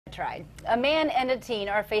Tried. A man and a teen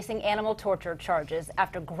are facing animal torture charges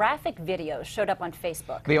after graphic videos showed up on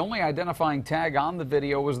Facebook. The only identifying tag on the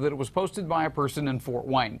video was that it was posted by a person in Fort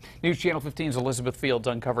Wayne. News Channel 15's Elizabeth Fields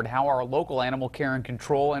uncovered how our local animal care and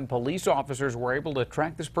control and police officers were able to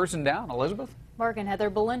track this person down. Elizabeth? Mark and Heather,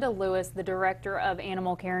 Belinda Lewis, the director of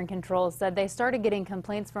Animal Care and Control, said they started getting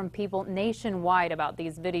complaints from people nationwide about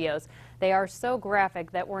these videos. They are so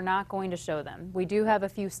graphic that we're not going to show them. We do have a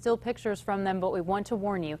few still pictures from them, but we want to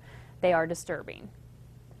warn you, they are disturbing.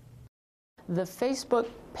 The Facebook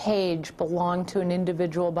page belonged to an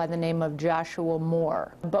individual by the name of Joshua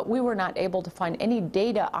Moore, but we were not able to find any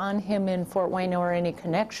data on him in Fort Wayne or any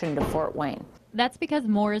connection to Fort Wayne. That's because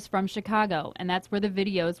Moore is from Chicago, and that's where the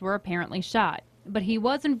videos were apparently shot. But he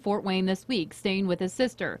was in Fort Wayne this week, staying with his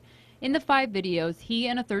sister. In the 5 videos, he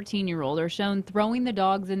and a 13-year-old are shown throwing the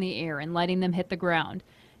dogs in the air and letting them hit the ground.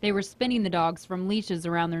 They were spinning the dogs from leashes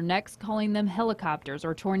around their necks, calling them helicopters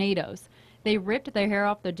or tornadoes. They ripped their hair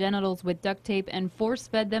off their genitals with duct tape and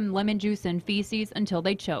force-fed them lemon juice and feces until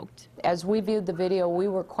they choked. As we viewed the video, we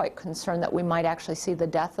were quite concerned that we might actually see the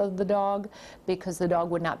death of the dog because the dog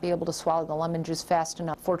would not be able to swallow the lemon juice fast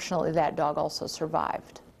enough. Fortunately, that dog also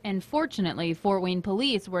survived. And fortunately, Fort Wayne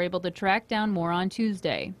police were able to track down Moore on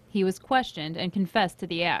Tuesday. He was questioned and confessed to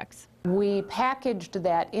the acts. We packaged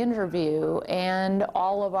that interview and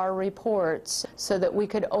all of our reports so that we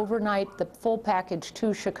could overnight the full package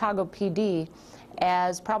to Chicago PD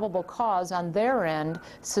as probable cause on their end,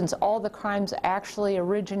 since all the crimes actually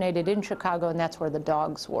originated in Chicago, and that's where the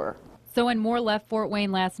dogs were. So when Moore left Fort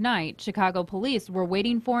Wayne last night, Chicago police were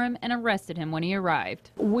waiting for him and arrested him when he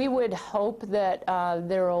arrived. We would hope that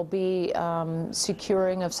there will be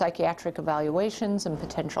securing of psychiatric evaluations and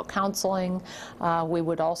potential counseling. We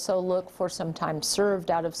would also look for some time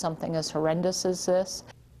served out of something as horrendous as this.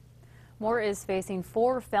 Moore is facing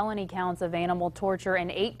 4 felony counts of animal torture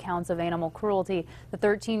and 8 counts of animal cruelty. The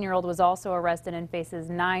 13-year-old was also arrested and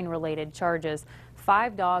faces 9 related charges.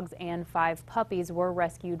 5 dogs and 5 puppies were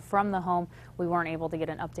rescued from the home. We weren't able to get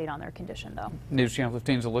an update on their condition, though. News Channel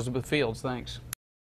 15's Elizabeth Fields, thanks.